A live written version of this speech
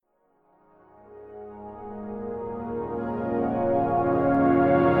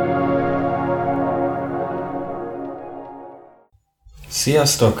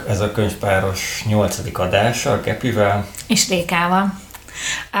Sziasztok! Ez a könyvpáros 8. adása a Gepivel. És Rékával.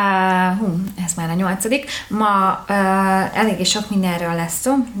 Ez már a 8. Ma eléggé sok mindenről lesz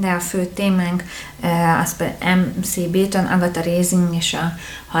szó, de a fő témánk az MC Beaton, Agatha Raisin és a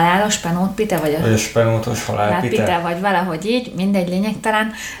halálos penót-pite, vagy a penótos halálpite, vagy valahogy így, mindegy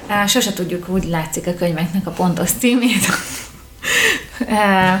lényegtelen. Sose tudjuk, úgy látszik a könyveknek a pontos címét.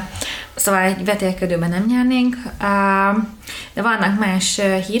 Szóval egy vetélkedőben nem nyernénk, de vannak más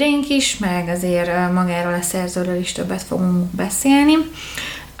híreink is, meg azért magáról a szerzőről is többet fogunk beszélni.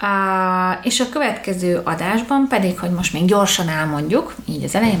 És a következő adásban pedig, hogy most még gyorsan elmondjuk, így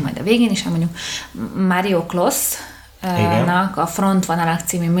az elején, majd a végén is elmondjuk, Mario Klossnak a Frontvonalak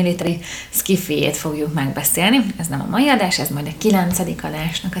című military skiffijét fogjuk megbeszélni. Ez nem a mai adás, ez majd a 9.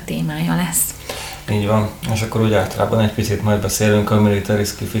 adásnak a témája lesz. Így van, és akkor úgy általában egy picit majd beszélünk a military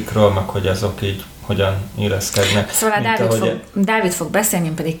skiffikről, meg hogy azok így hogyan illeszkednek. Szóval Dávid fog beszélni,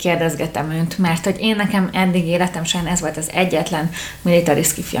 én pedig kérdezgetem őt, mert hogy én nekem eddig életem során ez volt az egyetlen military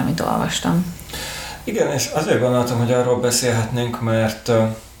skifi, amit olvastam. Igen, és azért gondoltam, hogy arról beszélhetnénk,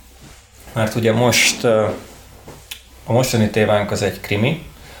 mert ugye most a mostani témánk az egy krimi,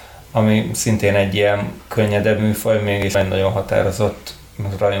 ami szintén egy ilyen könnyedebb műfaj, mégis egy nagyon határozott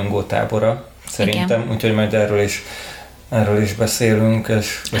rajongótábora szerintem, úgyhogy majd erről is beszélünk,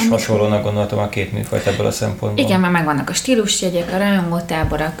 és hasonlónak gondoltam a két műfajt ebből a szempontból. Igen, mert megvannak a stílusjegyek, a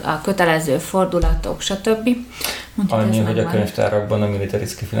rajongótáborak, a kötelező fordulatok, stb. Annyi, hogy a könyvtárakban a military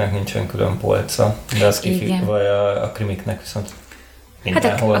skifinek nincsen külön polca, de a skifi vagy a krimiknek viszont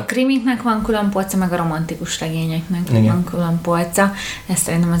mindenhol. Hát a krimiknek van külön polca, meg a romantikus regényeknek van külön polca. Ez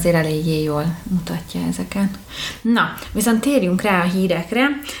szerintem azért eléggé jól mutatja ezeket. Na, viszont térjünk rá a hírekre.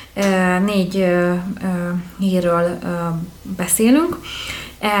 4 hírről beszélünk.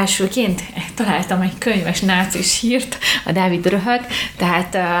 Elsőként találtam egy könyves nácis hírt, a Dávid röhög,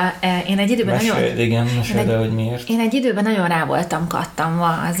 tehát én egy időben hogy miért. Én egy időben nagyon rá voltam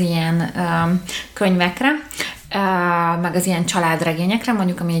kattanva az ilyen könyvekre, meg az ilyen családregényekre,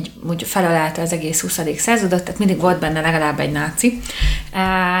 mondjuk, ami úgy felölelte az egész 20. századot, tehát mindig volt benne legalább egy náci,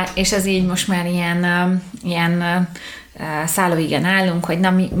 és ez így most már ilyen szállóigen állunk, hogy na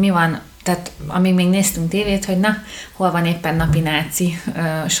mi van, tehát amíg még néztünk tévét, hogy na, hol van éppen napi náci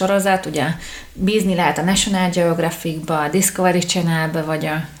sorozat, ugye bízni lehet a National Geographic-ba, a Discovery Channel-be, vagy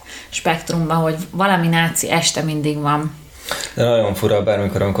a Spectrumba, hogy valami náci este mindig van. De nagyon fura,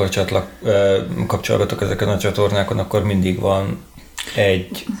 bármikor, amikor kapcsolgatok ezeken a csatornákon, akkor mindig van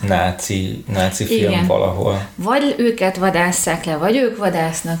egy náci film. Igen. Valahol. Vagy őket vadásszák le, vagy ők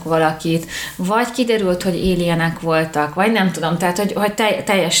vadásznak valakit, vagy kiderült, hogy alienek voltak, vagy nem tudom, tehát hogy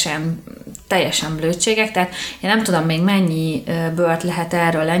teljesen blödségek, tehát én nem tudom még mennyi bört lehet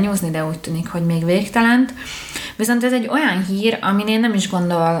erről lenyúzni, de úgy tűnik, hogy még végtelent. Viszont ez egy olyan hír, amin én nem is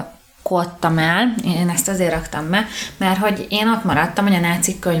gondolkodtam el, én ezt azért raktam be, mert hogy én ott maradtam, hogy a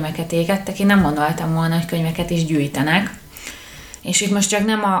nácik könyveket égettek, én nem gondoltam volna, hogy könyveket is gyűjtenek. És itt most csak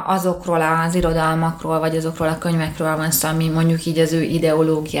nem azokról az irodalmakról, vagy azokról a könyvekről van szó, ami mondjuk így az ő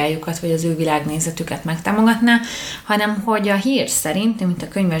ideológiájukat, vagy az ő világnézetüket megtámogatná, hanem hogy a hír szerint, mint a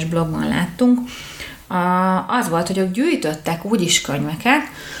könyves blogban láttunk, az volt, hogy ők gyűjtöttek úgyis könyveket,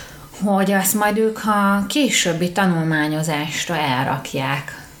 hogy azt majd ők a későbbi tanulmányozásra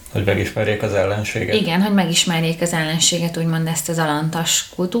elrakják. Hogy megismerjék az ellenséget. Igen, hogy megismerjék az ellenséget, úgymond ezt az alantas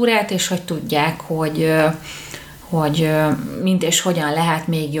kultúrát, és hogy tudják, hogy mint és hogyan lehet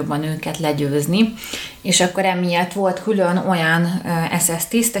még jobban őket legyőzni. És akkor emiatt volt külön olyan SS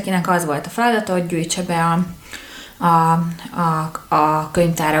tiszt, akinek az volt a feladata, hogy gyűjtse be a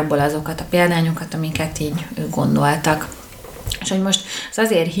könyvtárakból azokat a példányokat, amiket így ők gondoltak. És hogy most ez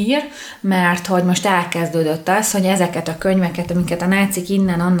azért hír, mert hogy most elkezdődött az, hogy ezeket a könyveket, amiket a nácik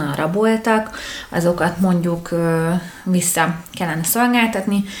innen-onnan raboltak, azokat mondjuk vissza kellene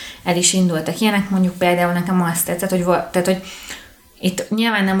szolgáltatni. El is indultak ilyenek, mondjuk például nekem azt tetszett, hogy itt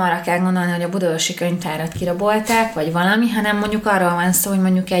nyilván nem arra kell gondolni, hogy a budaörsi könyvtárat kirabolták, vagy valami, hanem mondjuk arról van szó, hogy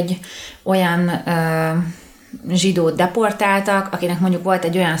mondjuk egy olyan zsidót deportáltak, akinek mondjuk volt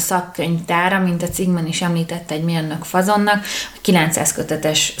egy olyan szakkönyvtára, mint a cikkben is említette egy mérnök Fazonnak, 900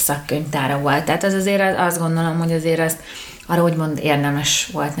 kötetes szakkönyvtára volt. Tehát az azért azt gondolom, hogy azért azt arra úgymond érdemes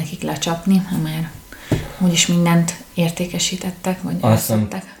volt nekik lecsapni, ha már úgyis mindent értékesítettek, vagy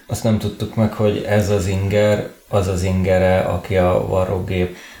elszedtek. Azt nem tudtuk meg, hogy ez az inger, az az ingere, aki a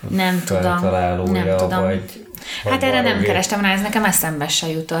varrógép feltalálója, vagy... Hát erre nem kerestem rá, ez nekem eszembe se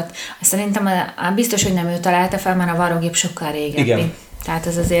jutott. Szerintem biztos, hogy nem ő találta fel, mert a varrógép sokkal régebbi. Igen. Tehát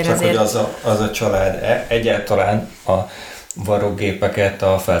ez azért... Csak hogy az a család egyáltalán a varrógépeket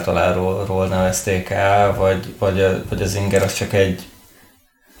a feltalálóról nevezték el, vagy az inger az csak egy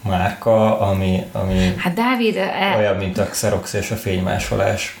márka, ami Hát Dávid... olyan, mint a Xerox és a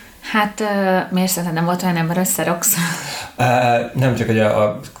fénymásolás. Hát miért szerinted nem volt olyan ember, hogy Xerox? Nem csak, hogy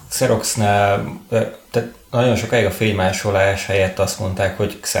a Xeroxnál, tehát nagyon sokáig a fénymásolás helyett azt mondták,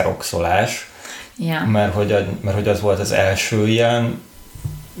 hogy Xeroxolás, Ja. mert hogy az volt az első ilyen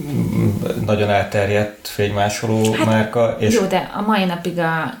nagyon elterjedt fénymásoló márka. És Jó, de a mai napig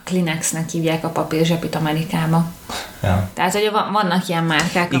a Kleenexnek hívják a papírzsepit Amerikába. ja. Tehát, hogy vannak ilyen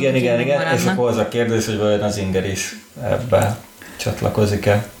márkák, Igen, és maradnak. akkor az a kérdés, hogy vajon az inger is ebbe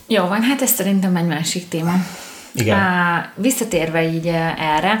csatlakozik-e. Jó van, hát ez szerintem egy másik téma. Igen. Visszatérve így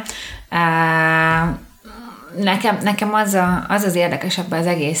erre, nekem az érdekesebb az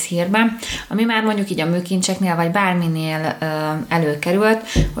egész hírben, ami már mondjuk így a műkincseknél, vagy bárminél előkerült,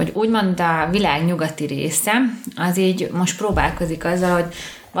 hogy úgymond a világ nyugati része, az így most próbálkozik azzal, hogy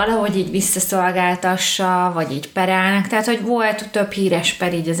valahogy így visszaszolgáltassa, vagy így perelnek. Tehát, hogy volt több híres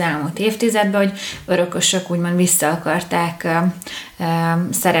per így az elmúlt évtizedben, hogy örökösök úgymond vissza akarták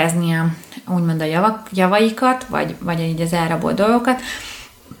szerezni úgymond a javaikat, vagy így az elrabolt dolgokat.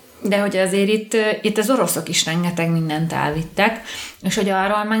 De hogy azért itt az oroszok is rengeteg mindent elvittek, és hogy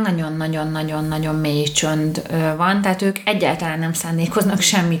arról meg nagyon-nagyon-nagyon-nagyon mély csönd van, tehát ők egyáltalán nem szándékoznak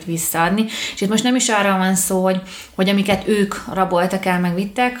semmit visszaadni, és itt most nem is arra van szó, hogy amiket ők raboltak el,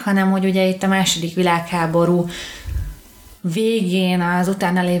 megvittek, hanem hogy ugye itt a második világháború végén, az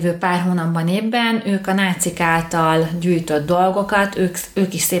utána lévő pár hónapban évben ők a nácik által gyűjtött dolgokat,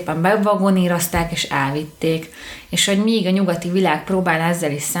 ők is szépen bevagonírozták és elvitték. És hogy míg a nyugati világ próbál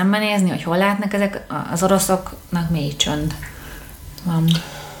ezzel is szembenézni, hogy hol látnak ezek, az oroszoknak mély csönd van.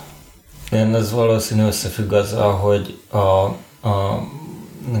 Igen, ez valószínű összefügg azzal, hogy a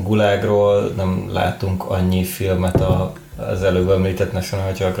Gulágról nem látunk annyi filmet az előbb említett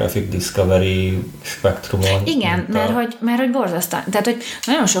National Geographic Discovery Spectrumon. Igen, mert hogy borzasztóan. Tehát, hogy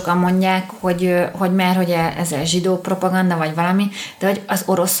nagyon sokan mondják, hogy mert hogy ez a zsidó propaganda, vagy valami, de hogy az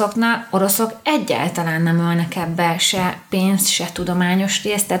oroszok egyáltalán nem ölnek ebbe se pénzt, se tudományos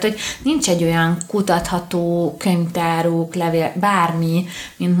részt, tehát, hogy nincs egy olyan kutatható könyvtáruk, levél, bármi,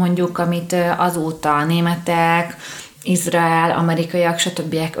 mint mondjuk, amit azóta a németek, Izrael, amerikaiak,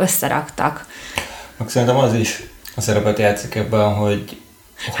 stb. Összeraktak. Meg szerintem az is a szerepet játszik ebben,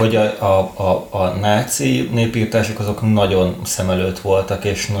 hogy a náci népírtások azok nagyon szem előtt voltak,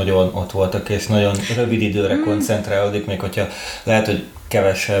 és nagyon ott voltak, és nagyon rövid időre koncentrálódik, még hogyha lehet, hogy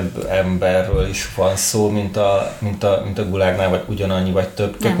kevesebb emberről is van szó, mint a Gulágnál, vagy ugyanannyi, vagy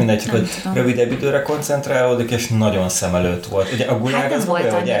több. Tök mindegy, csak hogy rövidebb időre koncentrálódik, és nagyon szem előtt volt. Ugye a Gulág hát ez az volt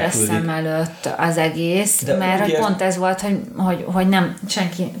olyan, annyira szem előtt az egész, de mert hogy pont ez volt, hogy nem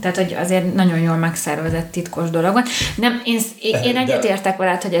senki, tehát hogy azért nagyon jól megszervezett titkos dolog van. Nem, én egyetértek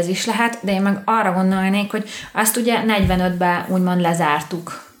veled, hogy ez is lehet, de én meg arra gondolnék, hogy azt ugye 45-ben úgymond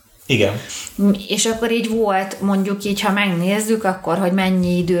lezártuk. Igen. És akkor így volt, mondjuk így, ha megnézzük, akkor, hogy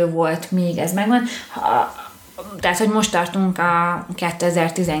mennyi idő volt, még ez megvan. Tehát, hogy most tartunk a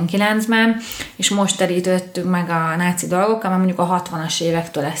 2019-ben, és most terítettük meg a náci dolgokkal, mert mondjuk a 60-as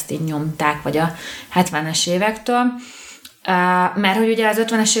évektől ezt így nyomták, vagy a 70-es évektől. Mert hogy ugye az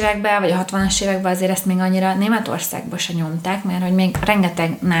 50-es években, vagy a 60-as években azért ezt még annyira Németországban se nyomták, mert hogy még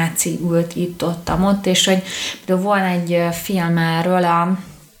rengeteg náci ült ott, és hogy például van egy film erről, a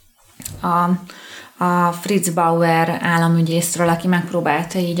Fritz Bauer államügyészről, aki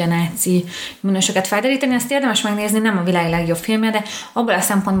megpróbálta így a náci bűnösöket felderíteni. Ezt érdemes megnézni, nem a világ legjobb filmje, de abból a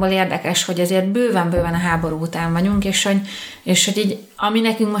szempontból érdekes, hogy azért bőven a háború után vagyunk, és hogy így, ami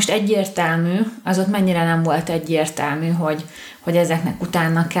nekünk most egyértelmű, az ott mennyire nem volt egyértelmű, hogy ezeknek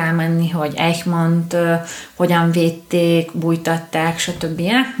utána kell menni, hogy Eichmann-t hogyan védték, bújtatták, stb.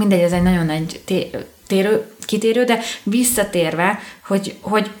 Mindegy, ez egy nagyon kitérő, de visszatérve, hogy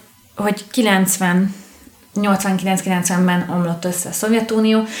 89-90-ben omlott össze a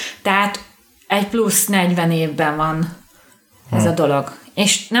Szovjetunió, tehát egy plusz 40 évben van ez a dolog.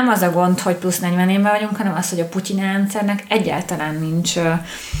 És nem az a gond, hogy plusz 40 évben vagyunk, hanem az, hogy a Putyin rendszernek egyáltalán nincs,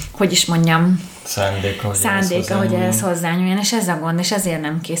 hogy is mondjam, szándéka, hogy ehhez hozzányúljon, és ez a gond, és ezért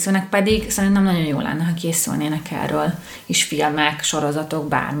nem készülnek, pedig szerintem nagyon jó lenne, ha készülnének erről is filmek, sorozatok,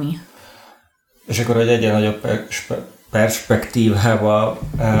 bármi. És akkor, hogy egyen nagyobb perspektívába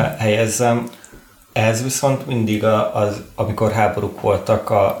helyezzem, ez viszont mindig amikor háborúk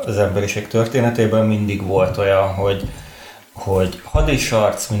voltak az emberiség történetében, mindig volt olyan, hogy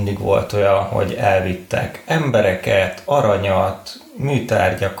hadisarc, mindig volt olyan, hogy elvittek embereket, aranyat,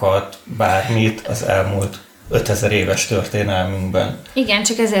 műtárgyakat, bármit az elmúlt 5000 éves történelmünkben. Igen,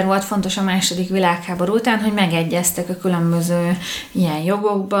 csak ezért volt fontos a második világháború után, hogy megegyeztek a különböző ilyen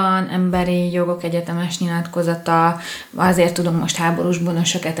jogokban, emberi jogok egyetemes nyilatkozata, azért tudunk most háborús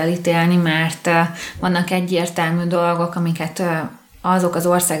bűnösöket elítélni, mert vannak egyértelmű dolgok, amiket azok az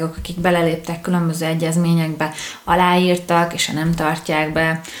országok, akik beleléptek különböző egyezményekbe, aláírtak, és nem tartják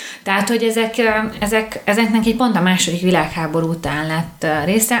be. Tehát, hogy ezeknek egy pont a második világháború után lett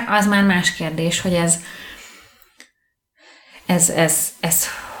része, az már más kérdés, hogy ez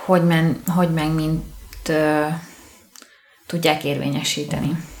hogy meg mint tudják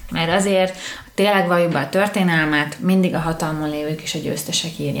érvényesíteni. Mert azért tényleg valljuk be a történelmet, mindig a hatalmon lévők és a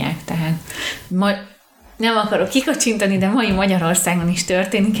győztesek írják. Tehát nem akarok kikocsintani, de mai Magyarországon is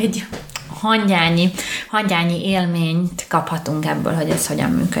történik egy hangyányi élményt kaphatunk ebből, hogy ez hogyan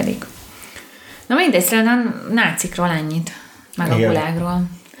működik. Na mindegy, szerintem a nácikról ennyit, meg igen. A gulágról.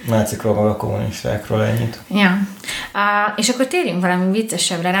 Nácikról, meg a kommunistákról ennyit. Ja. És akkor térjünk valami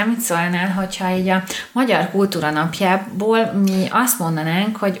viccesebbre rá, mit szólnál, hogyha így a Magyar Kultúra Napjából mi azt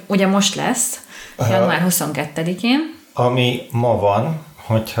mondanánk, hogy ugye most lesz, január 22-én. Ami ma van,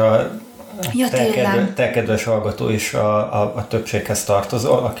 hogyha ja, te kedves hallgató is a többséghez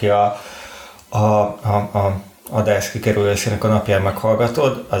tartozol, aki a adás kikerülésének a napján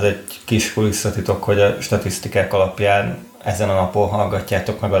meghallgatod, az egy kis kulisszatitok, hogy a statisztikák alapján ezen a napon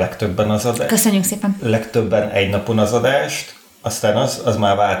hallgatjátok meg a legtöbben az adást. Köszönjük szépen! Legtöbben egy napon az adást, aztán az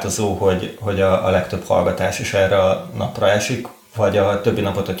már változó, hogy a legtöbb hallgatás is erre a napra esik, vagy a többi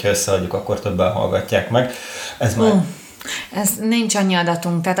napot, hogyha összeadjuk, akkor többen hallgatják meg. Ez nincs annyi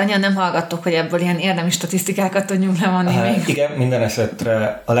adatunk, tehát annyian nem hallgattok, hogy ebből ilyen érdemi statisztikákat tudjunk levonni még. Igen, minden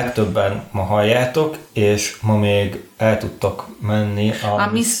esetre a legtöbben ma halljátok, és ma még el tudtok menni a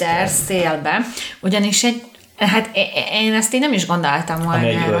Mr. Sale-be, ugyanis hát én ezt én nem is gondoltam volna. Ami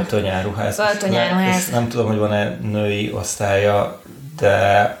egy öltönyáruház. És nem tudom, hogy van-e női osztálya,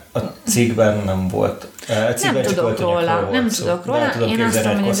 de a cikkben nem volt. Nem tudok róla. Én azt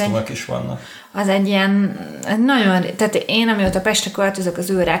tudom, hogy is vannak. Az egy ilyen nagyon, tehát én amióta Pestre költözök, az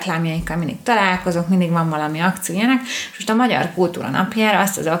ő reklámjaikkal mindig találkozok, mindig van valami akció ilyenek, és most a Magyar Kultúra Napjára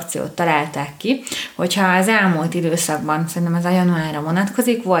azt az akciót találták ki, hogyha az elmúlt időszakban, szerintem ez a januárra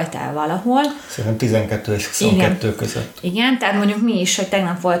vonatkozik, voltál valahol. Szerintem 12 és 22 igen. között. Igen, tehát mondjuk mi is, hogy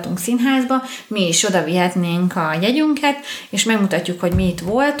tegnap voltunk színházba, mi is oda vihetnénk a jegyünket, és megmutatjuk, hogy mi itt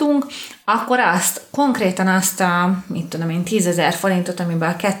voltunk, akkor konkrétan azt a, 10 000 forintot, amiben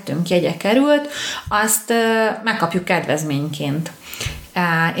a kettőnk jegye került, azt megkapjuk kedvezményként.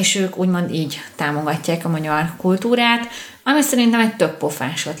 És ők úgymond így támogatják a magyar kultúrát, ami szerintem egy tök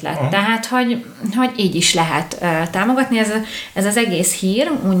pofás ötlet. Tehát, hogy így is lehet támogatni. Ez az egész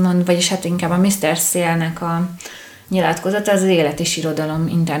hír, úgymond, vagyis hát inkább a Mr. Sale-nek a nyilatkozata, az Élet és Irodalom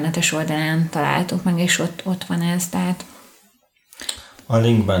internetes oldalán találtuk meg, és ott van ez, tehát a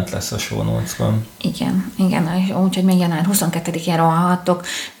link bent lesz a show notes-ban. Igen, úgyhogy még január 22-én rohanhattok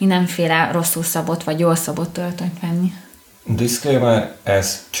mindenféle rosszul szabott vagy jól szabott öltönyt venni. Disclaimer,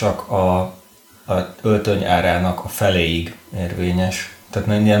 ez csak a öltöny árának a feléig érvényes.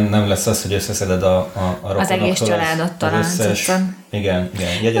 Tehát nem lesz az, hogy összeszeded a rokonoktól. Az egész családot talán. Igen.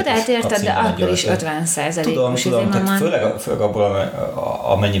 De hát érted, de akkor is 50%-os. Tudom, tehát főleg abból,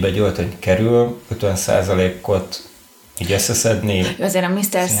 amennyibe egy öltöny kerül, 50%-ot így összeszedni. Azért a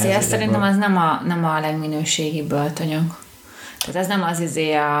Mr. Sale szerintem az nem a legminőségibb öltönyök. Tehát ez nem az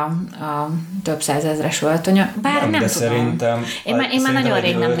a több százezres öltöny. Bár nem tudom. Szerintem... Én már nagyon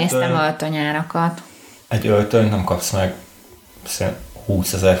rég nem néztem öltönyárakat. Egy öltöny nem kapsz meg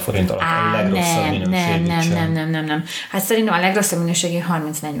 20 000 forint alatt a legrosszabb minőségű. Nem. Hát szerintem a legrosszabb minőségű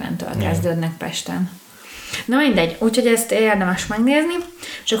 30-40-től kezdődnek Pesten. Na mindegy, úgyhogy ezt érdemes megnézni,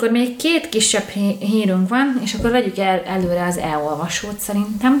 és akkor még 2 kisebb hírünk van, és akkor vegyük előre az e-olvasót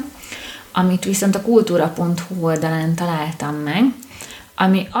szerintem, amit viszont a kultúra.hu oldalán találtam meg,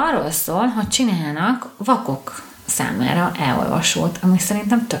 ami arról szól, hogy csinálnak vakok számára e-olvasót, ami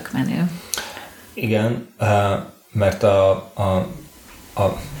szerintem tök menő. Igen, mert a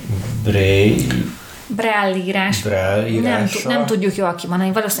Braille írás. Nem tudjuk jól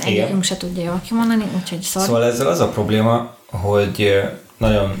kimondani, valószínűleg egyikünk se tudja jól kimondani, úgyhogy Szóval ezzel az a probléma, hogy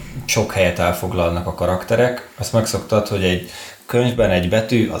nagyon sok helyet elfoglalnak a karakterek. Azt megszoktad, hogy egy könyvben egy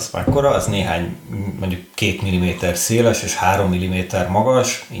betű, az mekkora, az néhány, mondjuk 2 mm széles és 3 mm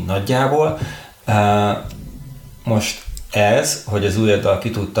magas, így nagyjából. Most ez, hogy az ujjaddal ki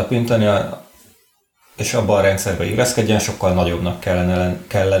tud tapintani, és abban a rendszerben illeszkedjen, sokkal nagyobbnak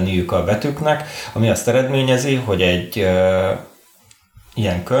kell lenniük a betűknek, ami azt eredményezi, hogy egy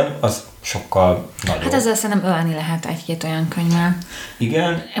ilyen könyv, az sokkal nagyobb. Hát ezzel szerintem ölni lehet egy-két olyan könyvvel.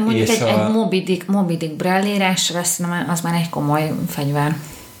 Igen. Mondjuk egy Moby Dick brellírás, az már egy komoly fegyver.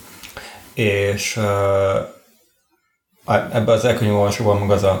 És ebben az elkönyvolvasóban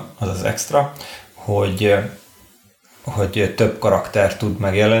meg az extra, hogy több karakter tud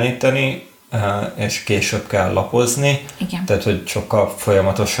megjeleníteni, és később kell lapozni. Igen. Tehát, hogy sokkal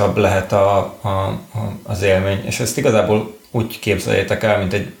folyamatosabb lehet az élmény. És ezt igazából úgy képzeljétek el,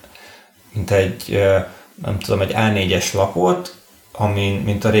 mint egy nem tudom, egy A4-es lapot,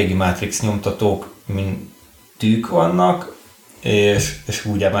 mint a régi Matrix nyomtatók, mint tűk vannak, és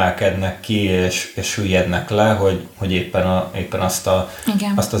úgy emelkednek ki, és süllyednek le, hogy éppen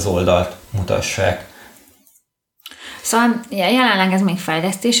azt az oldalt mutassák. Szóval jelenleg ez még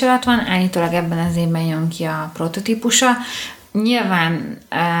fejlesztés alatt van, állítólag ebben az évben jön ki a prototípusa. Nyilván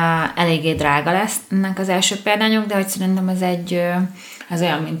eléggé drága lesz ennek az első példányok, de hogy szerintem ez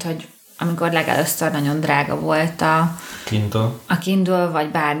olyan, mint hogy amikor legelőször nagyon drága volt a Kindle, vagy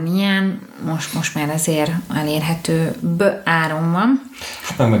bármilyen, most már azért elérhető áron van.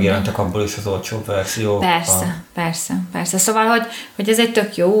 Hát megjelentek abból is az olcsóbb verzió. Persze. Szóval, hogy ez egy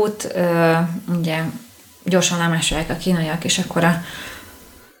tök jó út, ugye gyorsan lemásolják a kínaiak, és akkor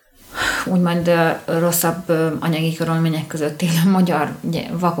úgymond rosszabb anyagi körülmények között élő magyar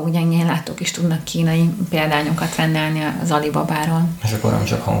vakok, gyengén látók is tudnak kínai példányokat rendelni az Alibabáról. És akkor nem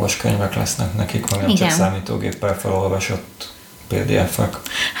csak hangos könyvek lesznek nekik, hanem csak számítógéppel felolvasott PDF-ek.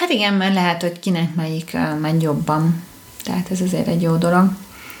 Hát igen, mert lehet, hogy kinek melyik megy jobban. Tehát ez azért egy jó dolog.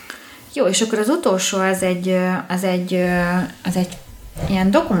 Jó, és akkor az utolsó az egy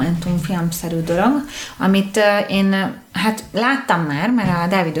ilyen dokumentumfilmszerű dolog, amit én hát láttam már, mert a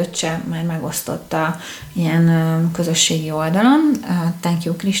Dávid öccse már megosztotta ilyen közösségi oldalon, thank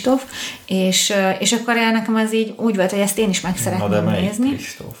you Kristóf, és akkor nekem az így úgy volt, hogy ezt én is meg szeretném nézni.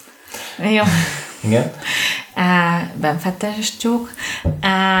 Kristóf? Jó. Igen. Benfettes joke.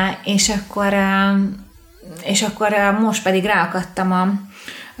 És akkor most pedig ráakadtam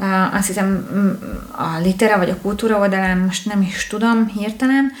azt hiszem a Litera vagy a Kultúra oldalán, most nem is tudom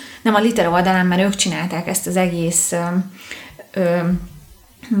hirtelen, nem a Litera oldalán, mert ők csinálták ezt az egész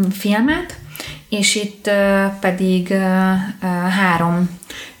filmet, és itt pedig 3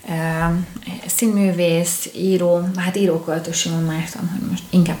 színművész, író, hát író-költő Simon Márton, hogy most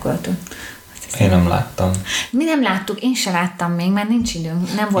inkább költő. Én nem láttam. Mi nem láttuk, én se láttam még, mert nincs időm,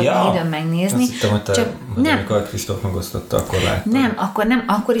 nem volt még időm megnézni. Azt hittem, hogy te, amikor Kristóf megosztotta, akkor láttam.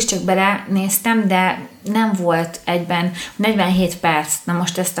 Akkor is csak belenéztem, de nem volt egyben 47 perc. Na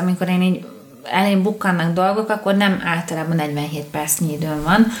most ezt, amikor én így elén bukkannak dolgok, akkor nem általában 47 percnyi időm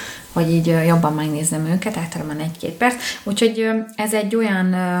van, hogy így jobban megnézem őket, általában 1-2 perc. Úgyhogy ez egy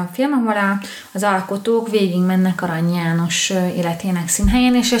olyan film, ahol az alkotók végig mennek Arany János életének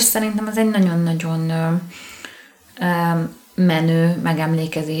színhelyén, és szerintem ez egy nagyon-nagyon menő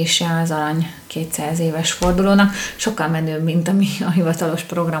megemlékezése az Arany 200 éves fordulónak. Sokkal menőbb, mint ami a hivatalos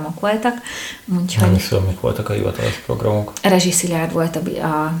programok voltak. Úgyhogy nem is tudom, mik voltak a hivatalos programok. Rezsi Szilárd volt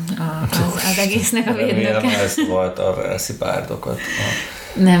az egésznek a védnöke. Remélem, ez volt a Velszi párdokat.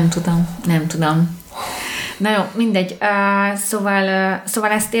 Nem tudom. Na jó, mindegy.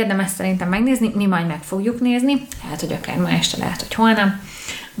 Szóval ezt érdemes szerintem megnézni, mi majd meg fogjuk nézni. Lehet, hogy akár ma este, lehet, hogy holnap.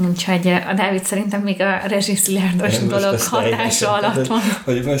 Úgyhogy a Dávid szerintem még a Rezsi Szilárdos dolog hatása alatt van.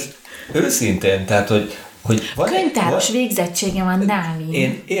 Hogy most őszintén, tehát, hogy könyvtáros végzettsége van, Dávid.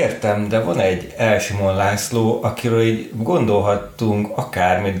 Én értem, de van egy Simon László, akiről így gondolhattunk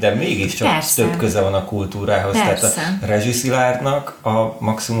akármit, de mégiscsak több köze van a kultúrához. Persze. Tehát a Rezsi Szilárdnak a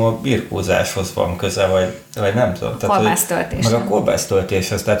maximum a birkózáshoz van köze, vagy nem tudom. Kolbásztöltés. Meg a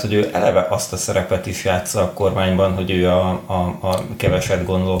kolbásztöltéshez, tehát hogy ő eleve azt a szerepet is játsza a kormányban, hogy ő a keveset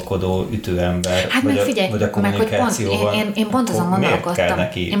gondolkodó ütőember, hát vagy, figyelj, vagy a kommunikációban. Én pont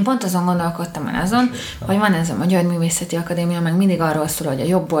azon gondolkodtam el azon, hogy van ez a Magyar Művészeti Akadémia, meg mindig arról szól, hogy a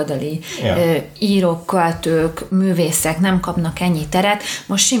jobboldali írók, költők, művészek nem kapnak ennyi teret.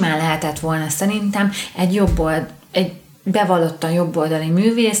 Most simán lehetett volna szerintem egy bevallottan jobboldali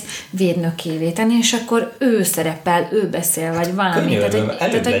művész védnökévé tenni, és akkor ő szerepel, ő beszél, vagy valami.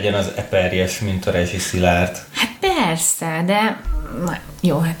 Előbb legyen az eperjes, mint a Rezsi Szilárd. Hát persze, de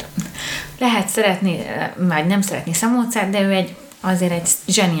jó, hát lehet szeretni, vagy nem szeretni Szamócát, de ő azért egy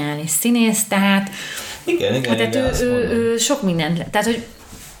zseniális színész, tehát igen, ő sok mindent, tehát, hogy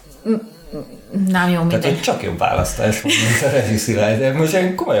nem jó mindegy. Tehát, hogy csak jobb választás van, mint a Rezsi Szilárd, de most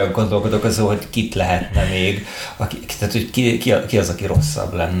én komolyan gondolkodok azon, hogy kit lehetne még, tehát, hogy ki az, aki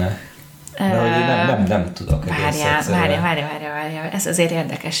rosszabb lenne. De hogy nem tudok egész egyszerűen. Várja, ez azért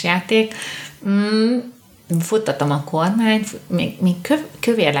érdekes játék. futtatom a kormányt, még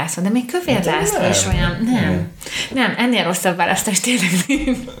Kövér László, de még Kövér László is olyan, nem, ennél rosszabb választás tényleg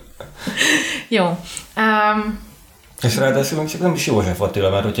nem. Jó. És ráadásul még csak nem is József Attila,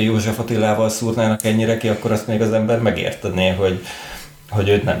 mert hogyha József Attilával szúrnának ennyire ki, akkor azt még az ember megértené, hogy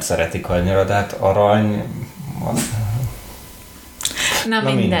őt nem szeretik annyira, de hát Arany...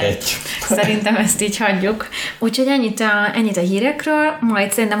 Na mindegy. Szerintem ezt így hagyjuk. Úgyhogy ennyit a hírekről,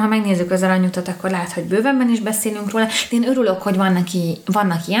 majd szerintem, ha megnézzük az Aranyutat, akkor lehet, hogy bővebben is beszélünk róla. De én örülök, hogy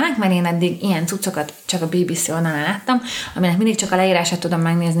vannak ilyenek, mert én eddig ilyen cuccokat csak a BBC oldalán láttam, aminek mindig csak a leírását tudom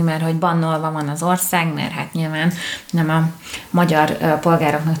megnézni, mert hogy bannolva van az ország, mert hát nyilván nem a magyar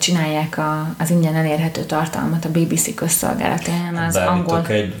polgároknak csinálják az ingyen elérhető tartalmat a BBC közszolgálatán, az angol...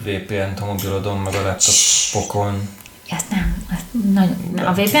 egy VPN-t a mobilodon, meg a laptopokon. Ezt nem.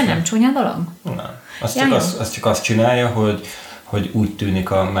 A VPN nem csúnya dolog? Nem. Az csak azt csinálja, hogy úgy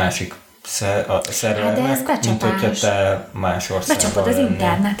tűnik a másik szervernek, mint hogyha te más országban becsapod az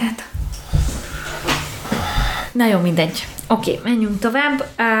internetet. Na jó, mindegy. Oké, menjünk tovább.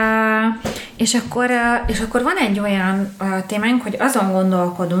 És akkor van egy olyan témánk, hogy azon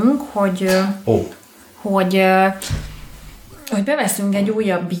gondolkodunk, hogy beveszünk egy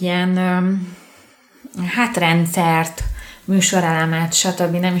újabb ilyen rendszert, műsorelemet,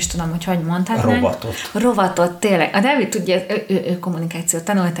 stb. Nem is tudom, hogy mondhatnánk. Rovatot, tényleg. A Dávid tudja, ő kommunikációt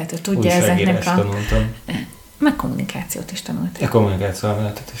tanult, tehát ő tudja ezeknek a... tanultam. Meg kommunikációt is tanultam.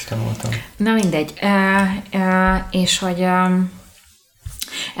 Kommunikációelméletet is tanultam. Na mindegy. És hogy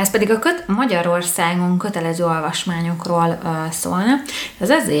ez pedig a Magyarországon kötelező olvasmányokról szólna. Ez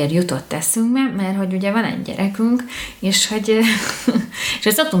azért jutott eszünkbe, mert hogy ugye van egy gyerekünk, és hogy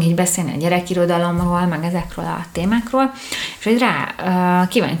szoktunk így beszélni a gyerekirodalomról, meg ezekről a témákról, és hogy rá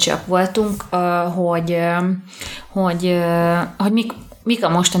kíváncsiak voltunk, hogy mik a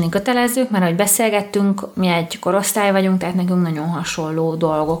mostani kötelezők, mert ahogy beszélgettünk, mi egy korosztály vagyunk, tehát nekünk nagyon hasonló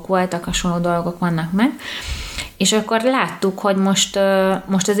dolgok voltak, hasonló dolgok vannak meg. És akkor láttuk, hogy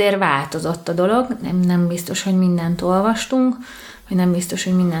most azért változott a dolog, nem biztos, hogy mindent olvastunk, vagy nem biztos,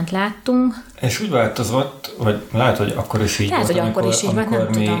 hogy mindent láttunk. És úgy változott, vagy lehet, hogy akkor is így lehet, volt, amikor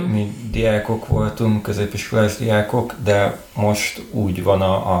mi diákok voltunk, középiskolás diákok, de most úgy van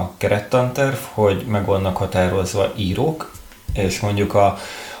a kerettanterv, hogy meg vannak határozva írók, és mondjuk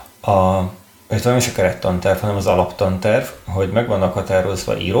ez nem is a kerettanterv, hanem az alaptanterv, hogy meg vannak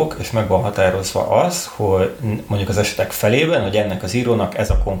határozva írók, és meg van határozva az, hogy mondjuk az esetek felében, hogy ennek az írónak ez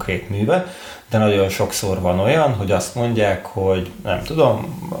a konkrét műve, de nagyon sokszor van olyan, hogy azt mondják, hogy nem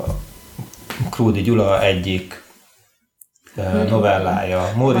tudom, Krúdy Gyula egyik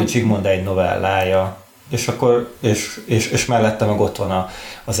novellája, Móricz Zsigmond egy novellája, és akkor, és mellette meg ott van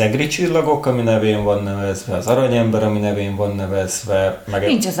az Egri csillagok, ami nevén van nevezve, az Aranyember, ami nevén van nevezve.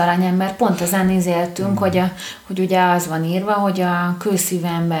 Nincs az Aranyember, pont ezen nézéltünk, hogy ugye az van írva, hogy a kőszívű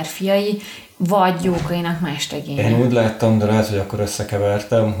ember fiai vagy Jókainak mestegénye. Én úgy láttam, de lehet, hogy akkor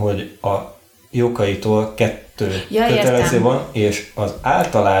összekevertem, hogy a Jókaitól 2 kötelező van, és az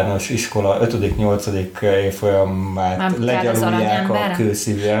általános iskola 5.-8. évfolyamát legyalulják a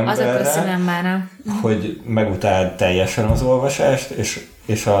kőszívű emberre, hogy megutál teljesen az olvasást,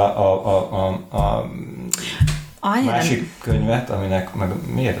 és a másik könyvet, aminek meg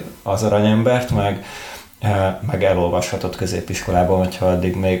miért az Aranyembert, meg elolvashatod középiskolában, hogyha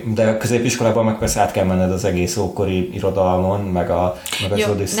addig még, de középiskolában meg persze át kell menned az egész ókori irodalmon, meg az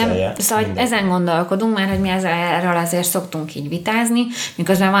Odüsszeje. Szóval ezen gondolkodunk, mert hogy mi erről azért szoktunk így vitázni,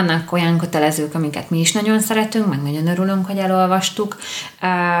 miközben vannak olyan kötelezők, amiket mi is nagyon szeretünk, meg nagyon örülünk, hogy elolvastuk.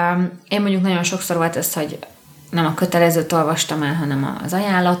 Én mondjuk nagyon sokszor volt ez, hogy nem a kötelezőt olvastam el, hanem az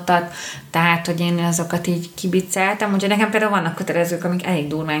ajánlottat, tehát, hogy én azokat így kibicceltem, úgyhogy nekem például vannak kötelezők, amik elég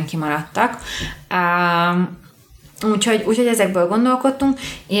durván kimaradtak. Úgyhogy ezekből gondolkodtunk,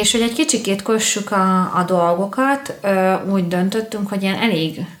 és hogy egy kicsikét kössük a dolgokat, úgy döntöttünk, hogy ilyen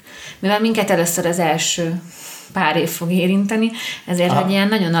elég, mivel minket először az első pár év fog érinteni, ezért, hogy ilyen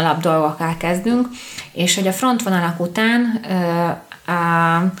nagyon alap dolgokkal kezdünk, és hogy a frontvonalak után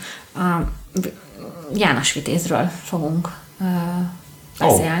János Vitézről fogunk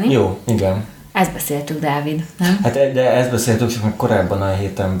beszélni. Jó, igen. Ezt beszéltük, Dávid, nem? Hát de ezt beszéltük, csak meg korábban a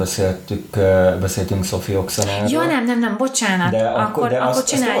héten beszéltünk Sophie Oksanáról. Jó, nem, bocsánat. De akkor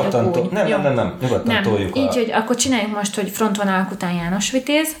csináljuk úgy. Nem, nyugodtan toljuk. Így, hogy akkor csináljuk most, hogy frontvonalak után János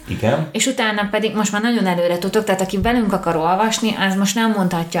Vitéz. Igen. És utána pedig most már nagyon előre tudtok, tehát aki velünk akar olvasni, az most nem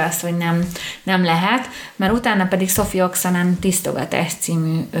mondhatja azt, hogy nem lehet, mert utána pedig Sophie Oksanán Tisztogatás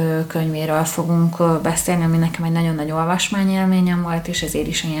című könyvéről fogunk beszélni, ami nekem egy nagyon nagy olvasmányélményem volt, és ezért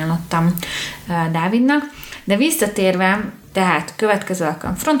is ajánlottam Dávidnak. De visszatérve Tehát következő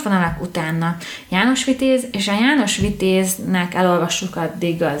alkalom frontvonalak, utána János Vitéz, és a János Vitéznek elolvassuk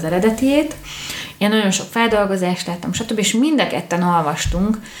addig az eredetiét. Én nagyon sok feldolgozást láttam, stb. És mind a ketten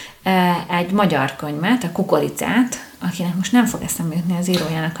olvastunk egy magyar könyvet, a Kukoricát, akinek most nem fog eszembe jutni az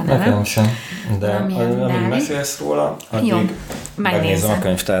írójának a neve. Nekem sem, de amíg beszélsz róla, addig megnézem a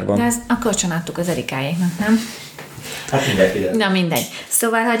könyvtárban. De a kölcsön adtuk az Erikáéknak, nem? Hát mindegy. Na mindegy.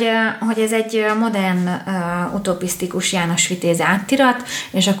 Szóval, hogy ez egy modern, utopisztikus János Vitéz áttirat,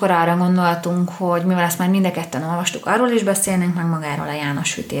 és akkor arra gondoltunk, hogy mivel azt már mind a ketten olvastuk, arról is beszélnénk, meg magáról a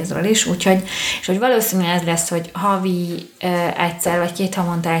János Vitézről is, úgyhogy, és hogy valószínűleg ez lesz, hogy havi egyszer, vagy 2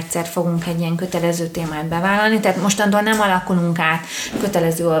 havonta egyszer fogunk egy ilyen kötelező témát bevállalni, tehát mostantól nem alakulunk át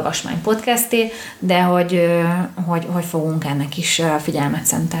kötelező olvasmány podcasté, de hogy fogunk ennek is figyelmet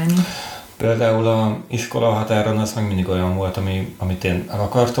szentelni. Például a iskola határon az meg mindig olyan volt, amit én el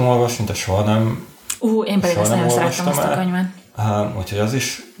akartam olvasni, de soha nem én pedig azt nagyon szerettem azt a könyvet. Úgyhogy az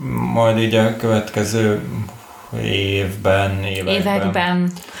is majd így a következő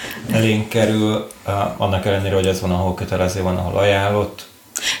években elénk kerül, annak ellenére, hogy ez van, ahol kötelező, van, ahol ajánlott.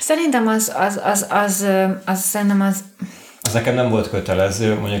 Szerintem Az nekem nem volt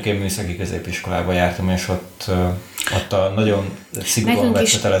kötelező, mondjuk én műszaki középiskolába jártam, és ott a nagyon szigorúan vett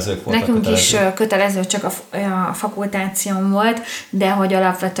kötelezők voltak. Nekünk is kötelező, csak a fakultáción volt, de hogy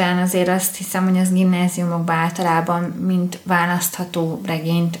alapvetően azért azt hiszem, hogy az gimnáziumokban általában mint választható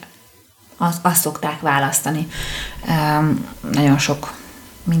regényt azt szokták választani. Nagyon sok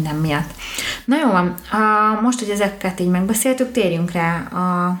minden miatt. Na jó van, most, hogy ezeket így megbeszéltük, térjünk rá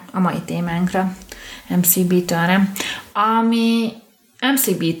a mai témánkra, MC Beatonre, ami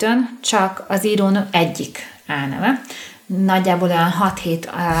MC Beaton csak az írónő egyik álneve. Nagyjából olyan 6-7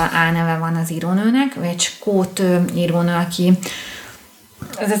 álneve van az írónőnek, vagy Kót írónő, aki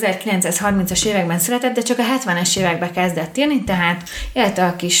az 1930-as években született, de csak a 70-es években kezdett írni, tehát élte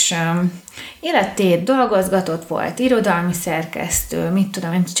a kis életét, dolgozgatott volt, irodalmi szerkesztő, mit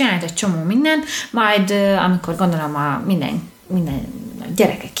tudom én, csinált egy csomó mindent, majd amikor gondolom minden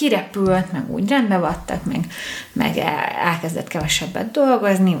gyerekek kirepült, meg úgy rendbe vattak, meg elkezdett kevesebbet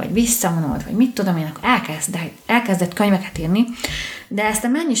dolgozni, vagy visszavonult, vagy mit tudom én, akkor elkezdett könyveket írni, de ezt a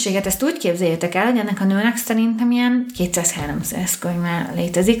mennyiséget, ezt úgy képzeljétek el, hogy ennek a nőnek szerintem ilyen 200-300 könyve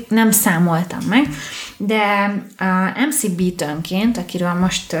létezik, nem számoltam meg, de MC Beatonként, akiről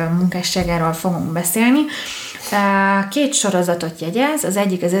most munkásságáról fogunk beszélni, 2 sorozatot jegyez, az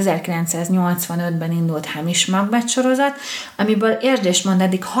egyik az 1985-ben indult Hamish Macbeth sorozat, amiből értsd és mondd,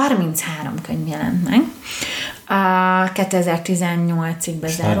 eddig 33 könyv jelent meg. 2018-ig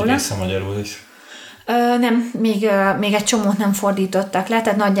bezárólag. Nagy része magyarul is. Nem, még egy csomót nem fordítottak le,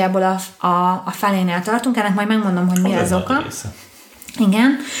 tehát nagyjából a felénél tartunk, ennek majd megmondom, hogy mi az oka.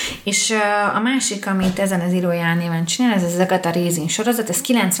 Igen, és a másik, amit ezen az íróján néven csinál, ez az Agatha Raisin sorozat, ez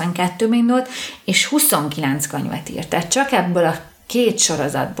 92-ben indult, és 29 könyvet írt. Tehát csak ebből a 2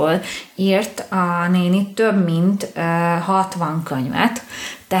 sorozatból írt a néni több mint 60 könyvet,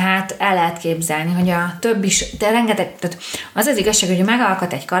 tehát el lehet képzelni, hogy a több is, de rengeteg, tehát az az igazság, hogy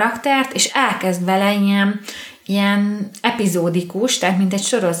megalkot egy karaktert, és elkezd vele ilyen epizódikus, tehát mint egy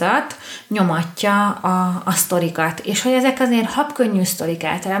sorozat nyomatja a sztorikat. És hogy ezek azért habkönnyű sztorik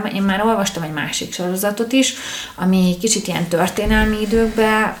általában. Én már olvastam egy másik sorozatot is, ami kicsit ilyen történelmi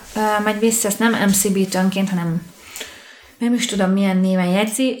időkbe megy vissza, ezt nem MC Beatonként, hanem nem is tudom milyen néven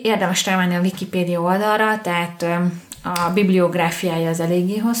jegyzi. Érdemes rámenni a Wikipédia oldalra, tehát a bibliográfiája az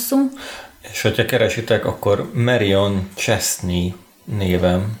eléggé hosszú. És hogyha keresitek, akkor Marion Chesney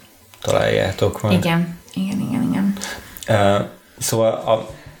néven találjátok meg. Igen. Szóval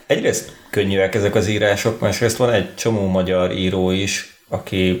egyrészt könnyűek ezek az írások, másrészt van egy csomó magyar író is,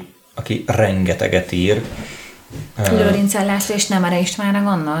 aki rengeteget ír. Lőrincel László és Nemere Istvánra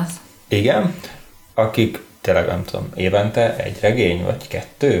gondolsz? Igen, akik tényleg nem tudom, évente egy regény, vagy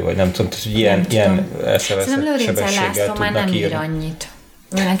 2, vagy nem tudom, hogy ilyen sebességgel László már nem ír annyit.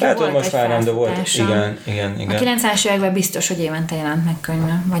 Lehet, hogy most már nem, de volt. Igen. A 90-es években biztos, hogy évente jelent meg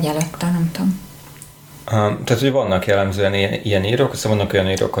könyve, vagy előtte, nem tudom. Tehát, hogy vannak jellemzően ilyen írók, aztán vannak olyan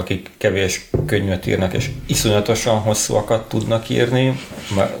írók, akik kevés könyvet írnak, és iszonyatosan hosszúakat tudnak írni.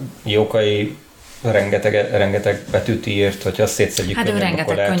 Jókai rengeteg betűt írt, hogyha azt szétszedjük könyvben,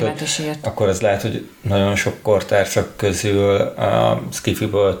 akkor lehet, hogy akkor az lehet, hogy nagyon sok kortársak közül a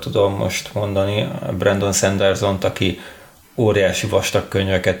Skiffy-ből tudom most mondani Brandon Sandersont, aki óriási vastag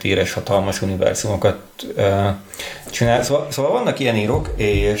könyveket ír, és hatalmas univerzumokat csinál. Szóval vannak ilyen írók,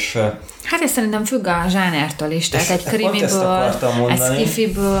 és... Hát ez szerintem függ a zsánertől is, tehát egy krimiből, egy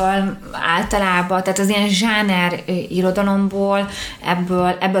skifiből, általában, tehát az ilyen zsáner irodalomból,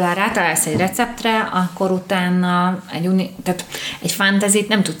 ebből ha rátalálsz egy receptre, akkor utána tehát egy fantasyt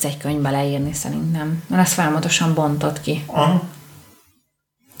nem tudsz egy könyvbe leírni szerintem, mert azt folyamatosan bontod ki.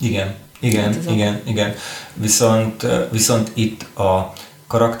 Igen. Viszont itt a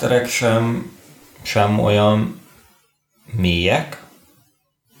karakterek sem olyan mélyek,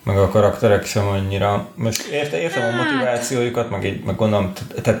 meg a karakterek sem annyira... Most értem a motivációjukat, meg gondolom,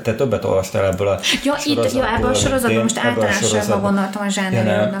 te többet olvastál ebből a sorozatból. Ebből a sorozatban most általánosabban gondoltam a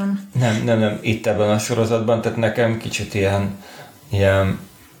zsánerőrdalom. Nem, itt ebben a sorozatban, tehát nekem kicsit ilyen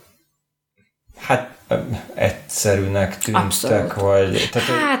hát egyszerűnek tűntek, abszolút.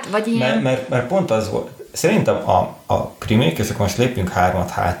 vagy ilyen... Mert pont az volt, szerintem a krimik, és akkor most lépjünk 3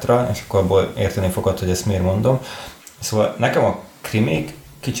 hátra, és akkor abból érteni fogod, hogy ezt miért mondom. Szóval nekem a krimik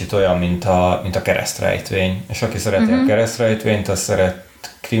kicsit olyan, mint a keresztrejtvény, és aki szereti a keresztrejtvényt, az szeret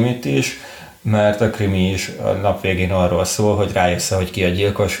krimit is, mert a krimi is a nap végén arról szól, hogy rájössz, hogy ki a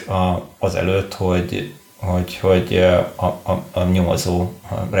gyilkos azelőtt, hogy a nyomozó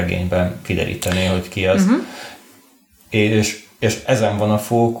regényben kideríteni, hogy ki az. És ezen van a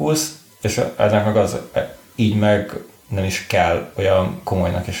fókusz, és ennek meg az így meg nem is kell olyan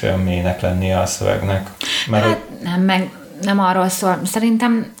komolynak és olyan mélynek lennie a szövegnek. Mert nem arról szól.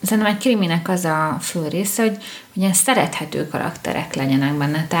 Szerintem egy kriminek az a fő része, hogy ilyen szerethető karakterek legyenek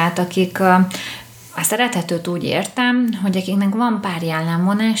benne. Tehát akik a szerethetőt úgy értem, hogy akiknek van pár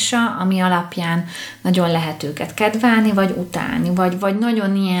jellemvonása, ami alapján nagyon lehet őket kedvelni, vagy utálni, vagy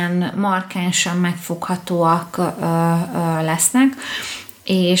nagyon ilyen markánsan megfoghatóak lesznek.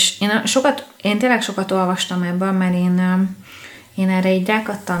 És én tényleg sokat olvastam ebből, mert én erre így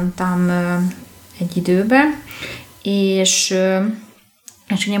rákattantam egy időbe, és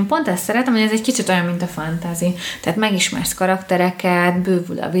ugye én pont ezt szeretem, hogy ez egy kicsit olyan, mint a fantasy. Tehát megismersz karaktereket,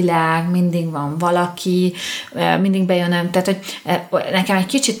 bővül a világ, mindig van valaki, mindig bejön, tehát hogy nekem egy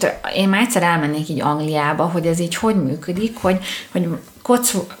kicsit, én már egyszer elmennék így Angliába, hogy ez így hogy működik, hogy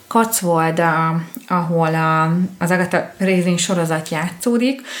Cotswold, ahol az Agatha Raisin sorozat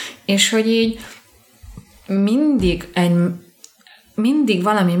játszódik, és hogy így mindig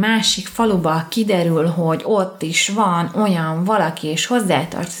valami másik faluba kiderül, hogy ott is van olyan valaki, és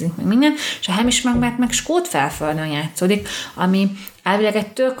hozzátartozik meg minden, és a Hamish Macbeth meg Skótfelföldön játszódik, ami elvileg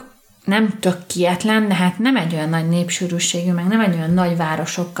egy nem tök kietlen, de hát nem egy olyan nagy népsűrűségű, meg nem egy olyan nagy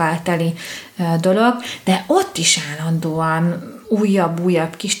városokkal teli dolog, de ott is állandóan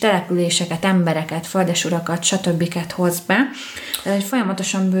újabb kis településeket, embereket, földesurakat, stb. Hoz be. Tehát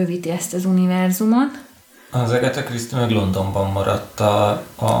folyamatosan bővíti ezt az univerzumot. Az Agatha Christie meg Londonban maradt a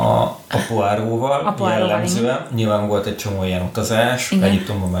Poirot-val jellemzően. Nyilván volt egy csomó ilyen utazás,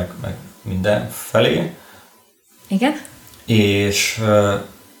 Egyiptomban meg mindenfelé. Igen. És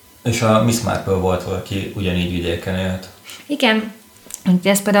a Miss Marple volt valaki ugyanígy vidéken élt. Igen.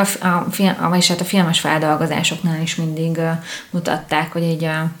 Ezt például a filmes feldolgozásoknál is mindig mutatták, hogy így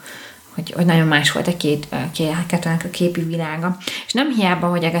hogy nagyon más volt a képi világa. És nem hiába,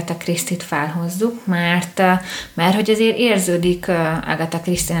 hogy Agatha Christie-t felhozzuk, mert hogy azért érződik Agatha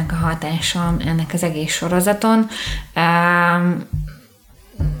Christie-nek a hatása ennek az egész sorozaton,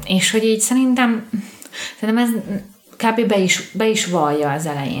 és hogy így szerintem ez kb. Be is vallja az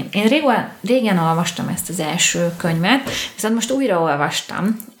elején. Én régen olvastam ezt az első könyvet, viszont most újra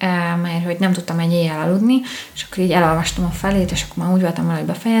olvastam, mert hogy nem tudtam egy éjjel aludni, és akkor így elolvastam a felét, és akkor már úgy voltam, hogy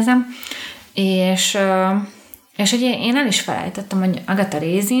befejezem. És hogy én el is felejtettem, hogy Agatha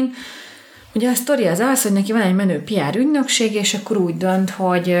Raisin, ugye a sztori az, hogy neki van egy menő PR ügynökség, és akkor úgy dönt,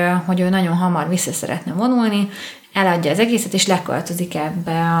 hogy ő nagyon hamar vissza szeretne vonulni, eladja az egészet, és leköltözik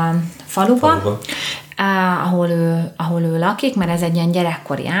ebbe a faluba. Ahol ő lakik, mert ez egy ilyen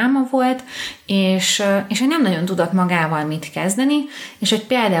gyerekkori álma volt, és hogy nem nagyon tudott magával mit kezdeni, és hogy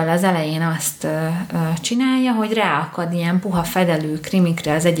például az elején azt csinálja, hogy ráakad ilyen puha fedelű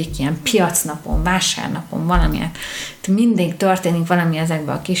krimikre az egyik ilyen piacnapon, vásárnapon valamilyen. Mindig történik valami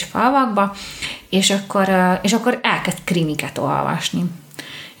ezekbe a kis falvakba, és akkor elkezd krimiket olvasni.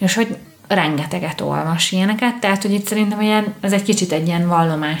 És hogy rengeteget olvas ilyeneket, tehát hogy itt szerintem ez egy kicsit egy ilyen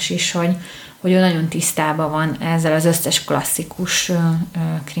vallomás is, hogy ő nagyon tisztában van ezzel az összes klasszikus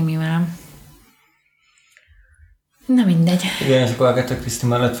krimivel. Na mindegy. Igen, és akkor Agatha Christie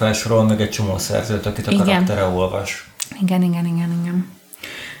mellett felsorol meg egy csomó szerzőt, akit a karaktere olvas. Igen.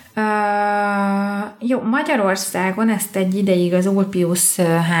 Jó, Magyarországon ezt egy ideig az Ulpius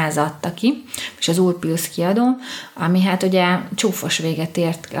ház adta ki, és az Ulpius kiadó, ami hát ugye csúfos véget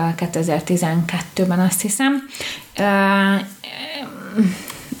ért 2012-ben, azt hiszem.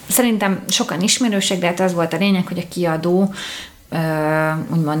 Szerintem sokan ismerősek, de hát az volt a lényeg, hogy a kiadó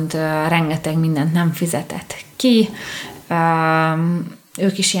úgymond rengeteg mindent nem fizetett ki,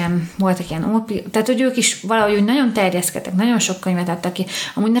 ők is voltak ilyen tehát hogy ők is valahogy úgy nagyon terjeszkedtek, nagyon sok könyvet adtak ki,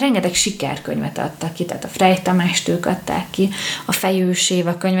 amúgy rengeteg sikerkönyvet adtak ki, tehát a Frey Tamást ők adták ki, a Fejős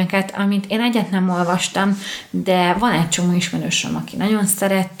Éva könyveket, amit én egyet nem olvastam, de van egy csomó ismerősöm, aki nagyon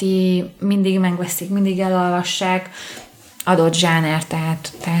szereti, mindig megveszik, mindig elolvassák, adott zsáner,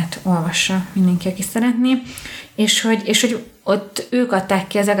 tehát olvassa mindenki, aki szeretné, és hogy ott ők adták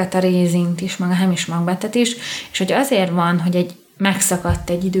ki az Agatha Raisint is, meg a Hamish Macbethet is, és hogy azért van, hogy megszakadt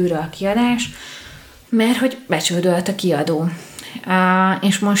egy időre a kiadás, mert hogy becsődölt a kiadó.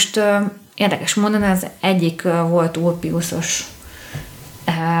 És most érdekes módon az egyik volt Ulpiusos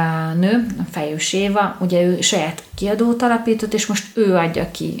nő, a Fejős Éva, ugye ő saját kiadót alapított, és most ő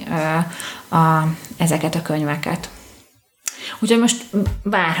adja ki ezeket a könyveket. Úgyhogy most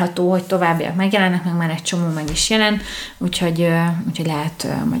várható, hogy továbbiak megjelennek, meg már egy csomó meg is jelent, úgyhogy lehet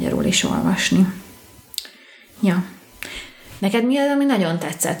magyarul is olvasni. Ja. Neked mi az, ami nagyon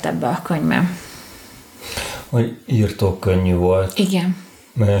tetszett ebbe a könyvben? Hogy írtó könnyű volt. Igen.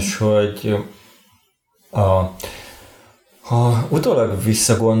 És hogy ha utólag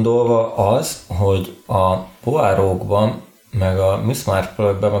visszagondolva az, hogy a Poirotban, meg a Miss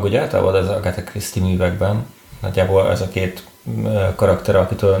Marple-ben, meg úgy általában az Agatha Christie művekben, nagyjából ez a két karakter,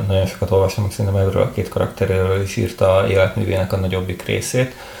 akitől nagyon sokat olvastam, meg szerintem ebből a két karakteréről is írta életművének a nagyobbik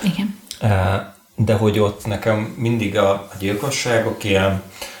részét. Igen. De hogy ott nekem mindig a gyilkosságok ilyen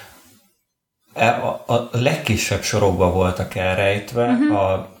a legkisebb sorokba voltak elrejtve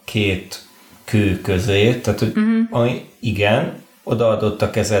a két kő közé, tehát hogy ami igen, odaadott a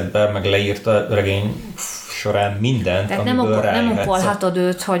kezedbe, meg leírta a regény során mindent, tehát amiből nem okolhatod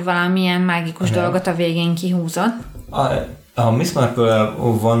őt, hogy valamilyen mágikus dolgot a végén kihúzod. A Miss Marple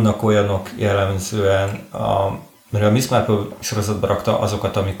vannak olyanok jellemzően, mert a Miss Marple sorozatba rakta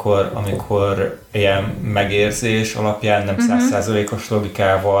azokat, amikor ilyen megérzés alapján nem 100%-os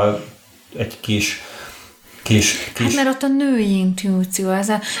logikával egy kis... Hát mert ott a női intuíció, ez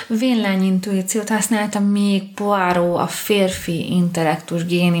a vénlány intuíciót használta még Poirot, a férfi intellektus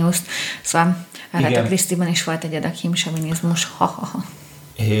géniuszt. Szóval a Christie-ben is volt egy adag himsavinizmus.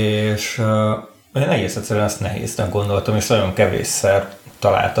 És én egész egyszerűen ezt nehéznek gondoltam, és nagyon kevésszer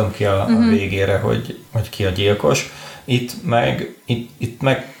találtam ki a végére, hogy ki a gyilkos. Itt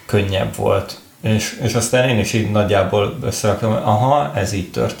meg könnyebb volt. És aztán én is így nagyjából összeraktam, hogy aha, ez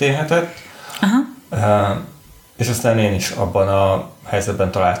így történhetett. És aztán én is abban a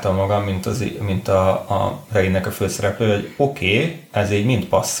helyzetben találtam magam, mint a regénynek a főszereplő, hogy oké, ez így mind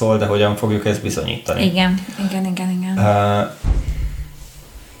passzol, de hogyan fogjuk ezt bizonyítani. Igen.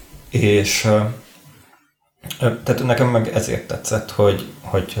 És tehát nekem meg ezért tetszett,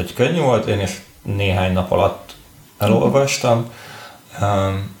 hogy könnyű volt, én is néhány nap alatt elolvastam,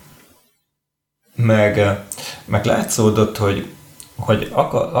 meg látszódott, hogy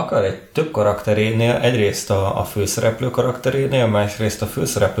akar egy több karakterénél, egyrészt a főszereplő karakterénél, másrészt a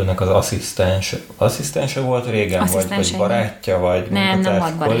főszereplőnek az asszisztense volt régen, vagy barátja, vagy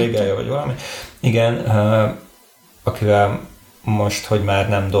munkatárs, kollégája, vagy valami. Igen, akivel most, hogy már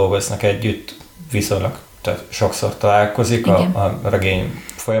nem dolgoznak együtt, viszonylag tehát sokszor találkozik a regény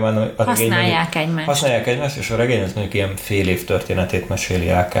folyamán. Használják egymást, és a regény az mondjuk ilyen fél év történetét meséli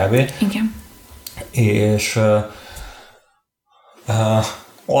el kb. Igen. És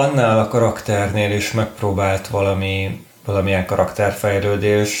annál a karakternél is megpróbált valamilyen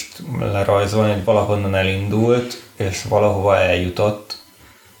karakterfejlődést lerajzolni, hogy valahonnan elindult, és valahova eljutott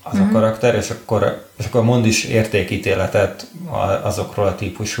az a karakter, és akkor mond is értékítéletet azokról a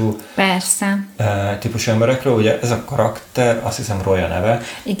típusú emberekről. Ugye ez a karakter, azt hiszem Roy a neve.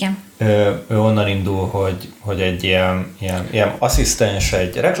 Igen. Ő onnan indul, hogy egy ilyen asszisztens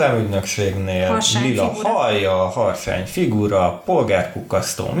egy reklámügynökségnél, lila hajja, harsány figura,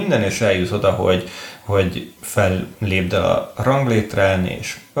 polgárpukkasztó, minden, és eljut oda, hogy fellépdel a ranglétrán,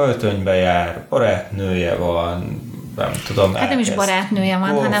 és öltönybe jár, barátnője van, nem tudom. Hát nem is barátnője van,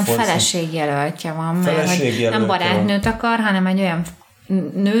 hanem feleségjelöltje van. Mert nem barátnőt akar, hanem egy olyan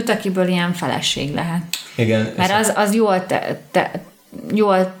nőt, akiből ilyen feleség lehet. Igen. Mert az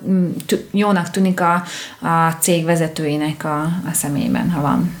jónak tűnik a cég vezetőinek a személyben, ha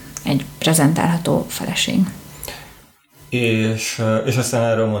van egy prezentálható feleség. És aztán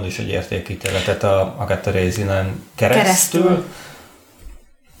erről mond is egy értékítéletet a Agatha Raisinen keresztül.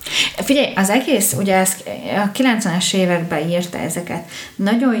 Figyelj, az egész, ugye ezt a 90-es években írta ezeket.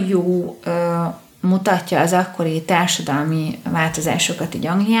 Nagyon jó mutatja az akkori társadalmi változásokat így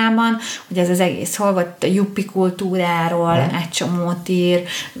Angliában, hogy ez az egész hol volt a yuppie kultúráról, egy csomót ír,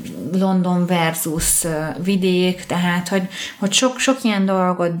 London versus vidék, tehát hogy sok ilyen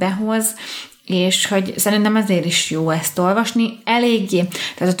dolgot behoz, és hogy szerintem ezért is jó ezt olvasni. Eléggé,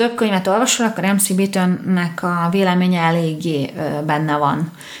 tehát ha több könyvet olvasol, akkor M.C. Beatonnek a véleménye eléggé benne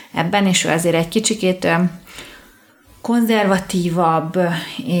van ebben, és ő azért egy kicsikét konzervatívabb,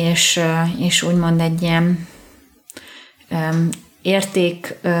 és úgymond egy ilyen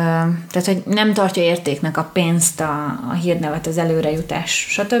érték, tehát hogy nem tartja értéknek a pénzt, a hírnevet, az előrejutás,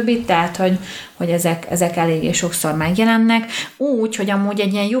 stb. Tehát, hogy ezek eléggé sokszor megjelennek. Úgy, hogy amúgy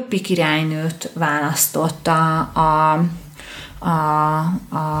egy ilyen yuppie királynőt választott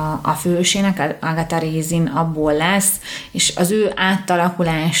a fősének, Agatha Raisin abból lesz, és az ő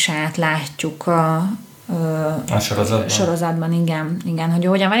átalakulását látjuk a sorozatban, igen, hogy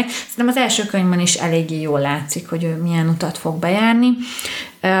hogyan válik. Szerintem az első könyvben is eléggé jól látszik, hogy ő milyen utat fog bejárni,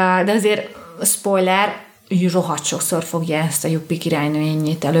 de azért spoiler, rohadt sokszor fogja ezt a yuppie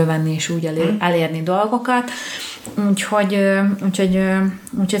királynőjényét elővenni, és úgy elérni dolgokat, úgyhogy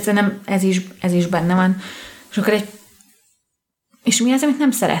szerintem ez is benne van. És akkor és mi az, amit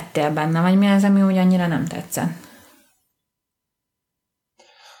nem szerettél benne, vagy mi az, ami úgy annyira nem tetszett?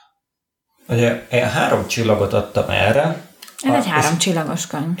 Ugye én 3 csillagot adtam erre. Ez egy 3 csillagos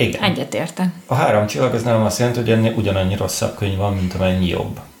könyv. Igen. Egyetértek. A 3 csillag az nem azt jelenti, hogy ennél ugyanannyi rosszabb könyv van, mint amennyi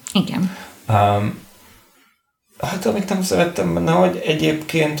jobb. Igen. Hát amit nem szerettem benne, hogy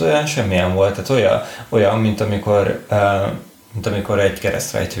egyébként olyan semmilyen volt. Tehát olyan mint amikor egy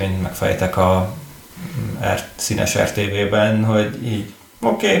keresztrejtvényt megfejtek a színes RTV-ben, hogy így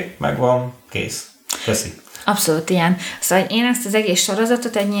oké, megvan, kész. Köszi. Abszolút ilyen. Szóval én ezt az egész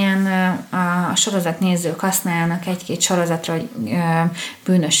sorozatot egy ilyen, a sorozatnézők használnak egy-két sorozatra, hogy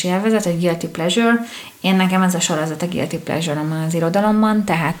bűnös élvezet, egy guilty pleasure. Nekem ez a sorozat a guilty pleasure-om az irodalomban,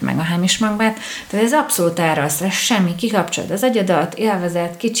 tehát meg a Hamish Macbeth. Tehát ez abszolút erről szól, semmi, kikapcsolod az agyadat,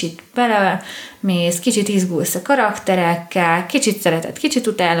 élvezet, kicsit belemész, kicsit izgulsz a karakterekkel, kicsit szereted, kicsit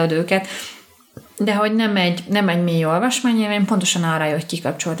utálod őket, de hogy nem egy mély olvasmány, pontosan arra jó, hogy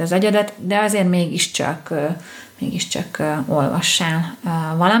kikapcsolt az agyadat, de azért mégiscsak olvassál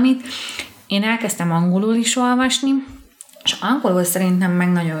valamit. Én elkezdtem angolul is olvasni, és angolul szerintem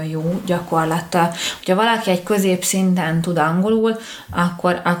meg nagyon jó gyakorlata. Hogyha valaki egy középszinten tud angolul,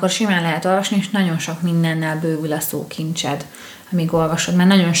 akkor simán lehet olvasni, és nagyon sok mindennel bővül a szókincsed, amíg olvasod, mert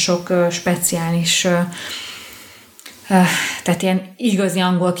nagyon sok speciális tehát ilyen igazi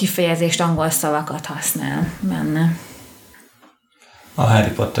angol kifejezést, angol szavakat használ benne. A Harry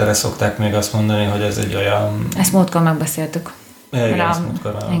Potterre szokták még azt mondani, hogy ez egy olyan... Ezt múltkor megbeszéltük. Igen, ezt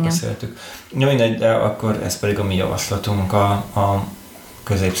múltkor megbeszéltük. Ja, mindegy, de akkor ez pedig a mi javaslatunk a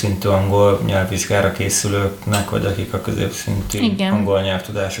középszintű angol nyelvvizsgára készülőknek, vagy akik a középszintű angol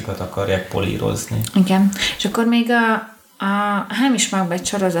nyelvtudásukat akarják polírozni. Igen. És akkor még a Hamish Macbeth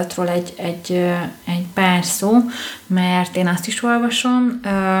sorozatról egy pár szó, mert én azt is olvasom.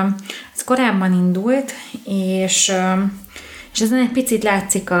 Ez korábban indult, és ezen egy picit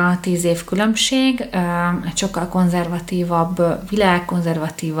látszik a 10 év különbség, egy sokkal konzervatívabb,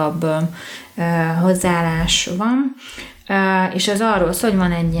 világkonzervatívabb hozzáállás van, és ez arról szól, hogy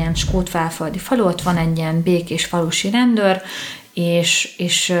van egy ilyen skótfalföldi falu, ott van egy ilyen békés falusi rendőr,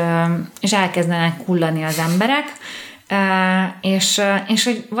 és elkezdenek hullani az emberek, és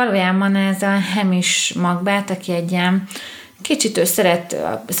hogy valójában ez a Hamish Macbeth, aki egy ilyen kicsit ő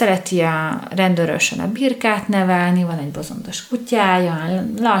szereti a rendőrösen a birkát nevelni, van egy bozontos kutyája,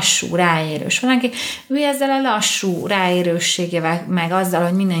 lassú, ráérős valaki. Ő ezzel a lassú ráérősségével, meg azzal,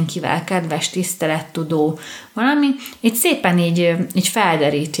 hogy mindenkivel kedves, tisztelettudó valami, így szépen így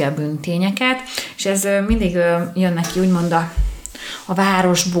felderíti a bűntényeket, és ez mindig jön neki úgymond a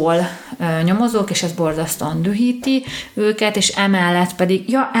városból nyomozók, és ez borzasztóan dühíti őket, és emellett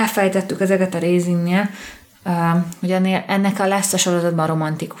pedig, elfelejtettük az Agatha Raisinnél, hogy ennek lesz a sorozatban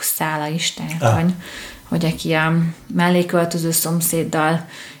romantikus szála is, tehát hogy aki a melléköltöző szomszéddal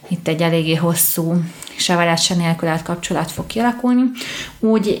itt egy eléggé hosszú se veled, se nélküled kapcsolat fog kialakulni.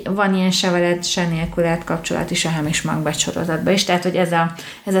 Úgy van ilyen se veled, se nélküled kapcsolat is a Hamish Macbeth sorozatban is, tehát hogy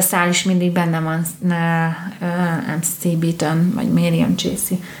ez a szál is mindig benne van M.C. Beaton, vagy Miriam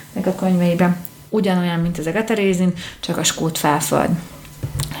Chasey-nek a könyveiben. Ugyanolyan, mint az Agatha Raisin, csak a skót felföld.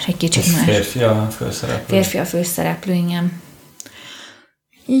 És egy kicsit más. Férfi a főszereplő. Férfi a főszereplő, igen.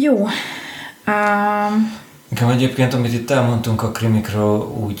 Jó. Nekem egyébként, amit itt elmondtunk a krimikről,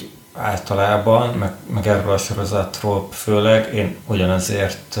 úgy általában, meg erről a sorozatról főleg, én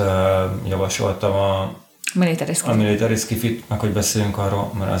ugyanazért javasoltam a Military Skifit, meg hogy beszéljünk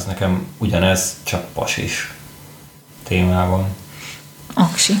arról, mert az nekem ugyanez, csak pasis témában.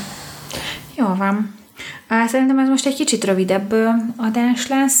 Aksi. Jó van. Szerintem ez most egy kicsit rövidebb adás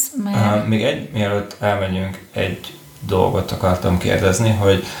lesz, mert... Mielőtt elmenjünk, egy dolgot akartam kérdezni,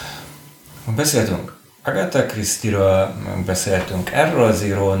 hogy beszéltünk Agatha Christie-ről, meg beszéltünk erről az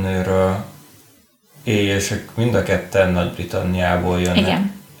írónőről, és mind a ketten Nagy-Britanniából jönnek.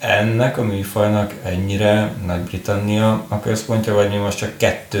 Igen. Ennek a műfajnak ennyire Nagy-Britannia a központja, vagy mi most csak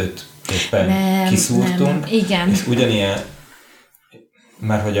kettőt éppen kiszúrtunk? Nem. Igen. És ugyanilyen,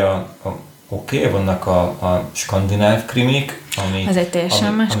 mert hogy vannak a skandináv krimik, ez egy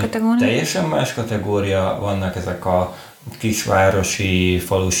teljesen más kategória. Teljesen más kategória, vannak ezek a kisvárosi,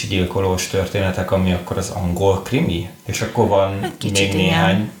 falusi gyilkolós történetek, ami akkor az angol krimi, és akkor van még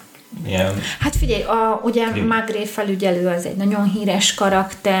néhány ilyen... Hát figyelj, ugye Magré felügyelő az egy nagyon híres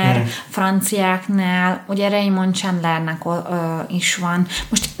karakter, franciáknál, ugye Raymond Chandlernek is van.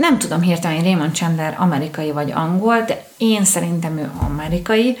 Most nem tudom hirtelen, hogy Raymond Chandler amerikai vagy angol, de én szerintem ő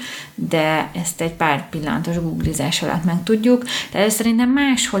amerikai, de ezt egy pár pillanatos googlizás alatt megtudjuk. De szerintem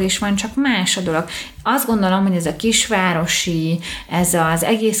máshol is van, csak más a dolog. Azt gondolom, hogy ez a kisvárosi, ez az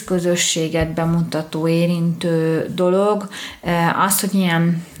egész közösséget bemutató, érintő dolog, az, hogy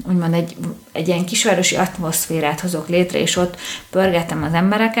ilyen, úgymond egy ilyen kisvárosi atmoszférát hozok létre, és ott pörgetem az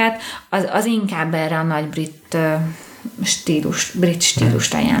embereket, az inkább erre a nagy brit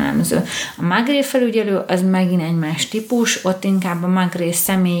stílusra jellemző. A Magré felügyelő az megint egy más típus, ott inkább a Magré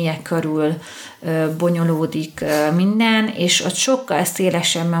személye körül bonyolódik minden, és ott sokkal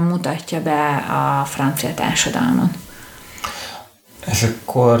szélesebben mutatja be a francia társadalmat. És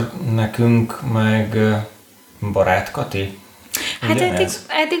akkor nekünk meg Barát Kati? Hát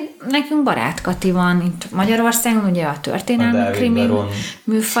eddig nekünk Barát Kati van itt Magyarországon, ugye a történelmi krimi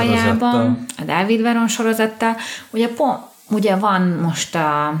műfajában, a Dávid Veron sorozattal. Ugye van most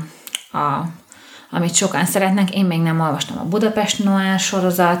amit sokan szeretnek, én még nem olvastam, a Budapest Noir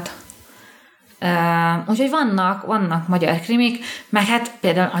sorozat, úgyhogy vannak magyar krimik, meg hát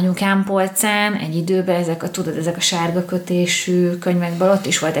például Anyukám polcán egy időben ezek a sárga kötésű könyvekből ott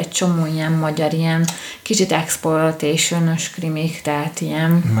is volt egy csomó ilyen magyar, ilyen kicsit exploitation-ös krimik, tehát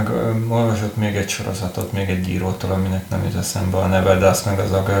ilyen... Meg olvasott még egy sorozatot, még egy írótól, aminek nem jut eszembe a neve, de azt meg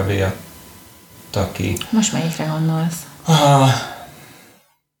az Agavé adta ki. Most melyikre gondolsz?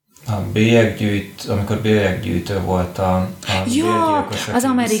 Amikor bélyeggyűjtő volt a az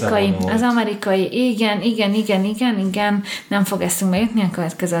amerikai, igen, nem fog eszünkbe jutni, a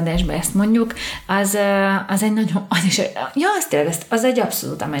következő adásban ezt mondjuk, az egy nagyon, az egy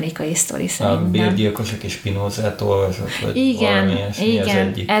abszolút amerikai sztori szerintem. A Bérgyilkosok és Spinozát olvasott, vagy igen,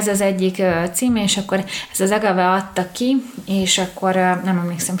 ez az egyik címe, és akkor ez az Agave adta ki, és akkor nem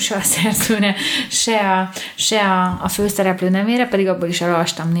emlékszem se a szerzőre, se a főszereplő nevére, pedig abból is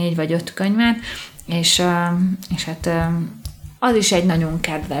elolvastam 4 vagy 5 könyvet, és hát az is egy nagyon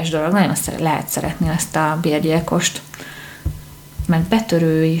kedves dolog, nagyon lehet szeretni azt a bérgyilkost, meg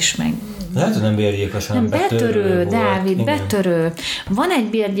betörő is, meg... Lehet, hogy nem bérgyilkos, hanem betörő Dávid, igen. Betörő. Van egy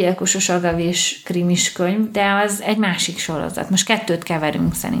bérgyilkosos agavés krimis könyv, de az egy másik sorozat. Most kettőt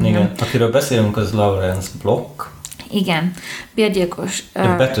keverünk szerintem. Igen, akiről beszélünk, az Lawrence Block. Igen, bérgyilkos...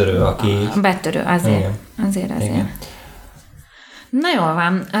 Betörő, aki... Betörő, azért. Igen. Na jól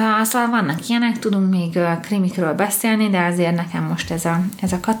van, szóval vannak ilyenek, tudunk még krimikről beszélni, de azért nekem most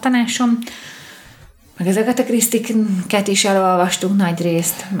ez a kattanásom. Meg ezeket a Christie-ket is elolvastuk nagy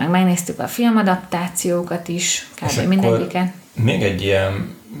részt, meg megnéztük a filmadaptációkat is, kb. Mindegyiket. Még egy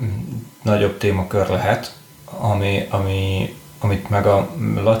ilyen nagyobb témakör lehet, amit meg a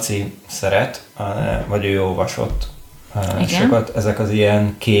Laci szeret, vagy ő olvasott sokat, ezek az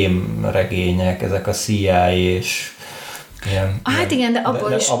ilyen kémregények, ezek a CIA és igen, de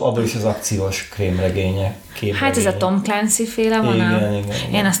abból is az akciós krémregények. Hát ez a Tom Clancy féle van. Igen.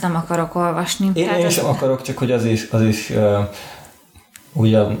 Én azt nem akarok olvasni. Én sem akarok, csak hogy az is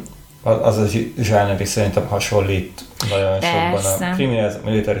ugyan az a zsáner is szerintem hasonlít nagyon sokban a krimihez, a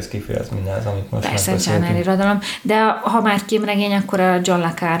military skifihez, mindenhez, amit most megbeszéltünk. Persze, zsáner irodalom. De ha már kémregény, akkor a John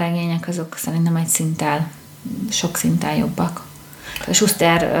le Carré regények azok szerintem sok szinttel jobbak. A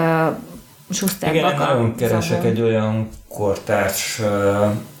Schuster igen, én nagyon keresek egy olyan kortárs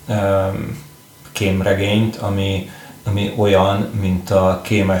kémregényt, ami olyan, mint a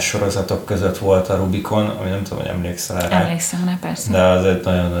kémes sorozatok között volt a Rubikon, ami nem tudom, hogy emlékszel rá. Emlékszem rá, persze. De az egy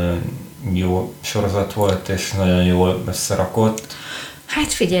nagyon-nagyon jó sorozat volt, és nagyon jól összerakott.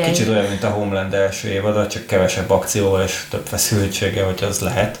 Hát figyelj! Kicsit olyan, mint a Homeland első évada, csak kevesebb akció és több feszültsége, hogy az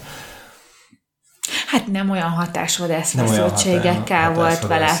lehet. Hát nem olyan hatásvadász feszültségekkel volt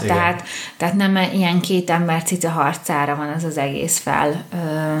vele, tehát nem ilyen két ember cica harcára van az egész fel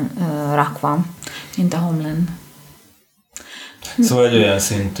rakva, mint a Homeland. Szóval egy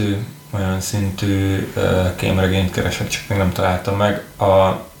olyan szintű kémregényt keresek, csak még nem találtam meg.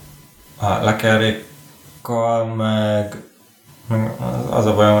 A Le Carré-kkal meg az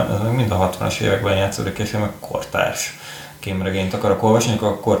a baj, az mind a 60-as években játszódik, és én meg kortárs kémregényt akarok olvasni, akkor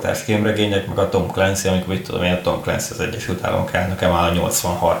a kortárs kémregények, meg a Tom Clancy, amikor itt tudom, én a Tom Clancy az Egyesült Államok elnöke már a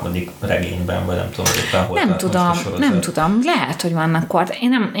 83. regényben, vagy nem tudom, hogy éppen hol nem tudom, lehet, hogy vannak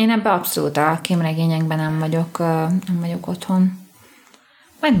én ebben abszolút a kémregényekben nem vagyok otthon.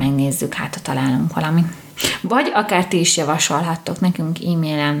 Majd megnézzük, hát ha találunk valami. Vagy akár ti is javasolhattok nekünk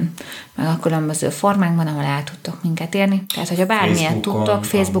e-mailen, meg a különböző formákban, ahol el tudtok minket érni. Tehát, hogyha bármilyet tudtok,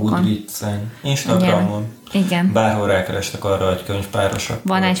 Facebookon, Instagramon, igen. Bárhol rákerestek arra, hogy könyvpárosak.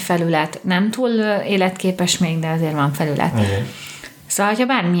 Van egy felület, nem túl életképes még, de azért van felület. Igen. Szóval, ha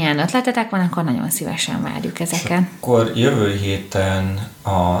bármilyen ötletetek van, akkor nagyon szívesen várjuk ezeket. És akkor jövő héten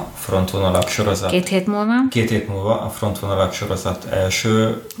a Frontvonalak sorozat. 2 hét múlva. 2 hét múlva a Frontvonalak sorozat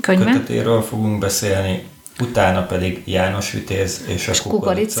első kötetéről fogunk beszélni, utána pedig János Vitéz és a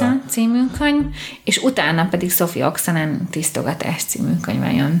Kukorica című könyv, és utána pedig Sophie Oksanen Tisztogatás című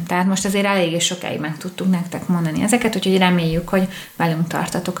könyve jön. Tehát most azért eléggé sokáig meg tudtuk nektek mondani ezeket, úgyhogy reméljük, hogy velünk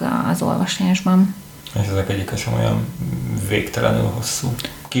tartatok az olvasásban. És ezek egyike sem olyan végtelenül hosszú.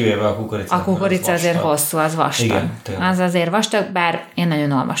 Kivéve a Kukorica. A Kukorica azért hosszú, az vastag. Igen, az azért vastag, bár én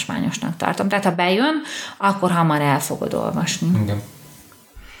nagyon olvasmányosnak tartom. Tehát ha bejön, akkor hamar el fogod olvasni. Igen.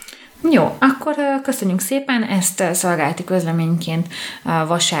 Jó, akkor köszönjük szépen, ezt szolgálati közleményként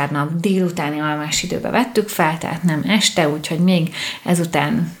vasárnap délutáni alvásidőbe vettük fel, tehát nem este, úgyhogy még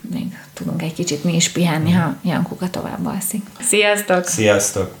ezután még tudunk egy kicsit mi is pihenni, ha Jankuka tovább alszik. Sziasztok!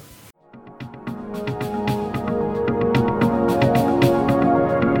 Sziasztok!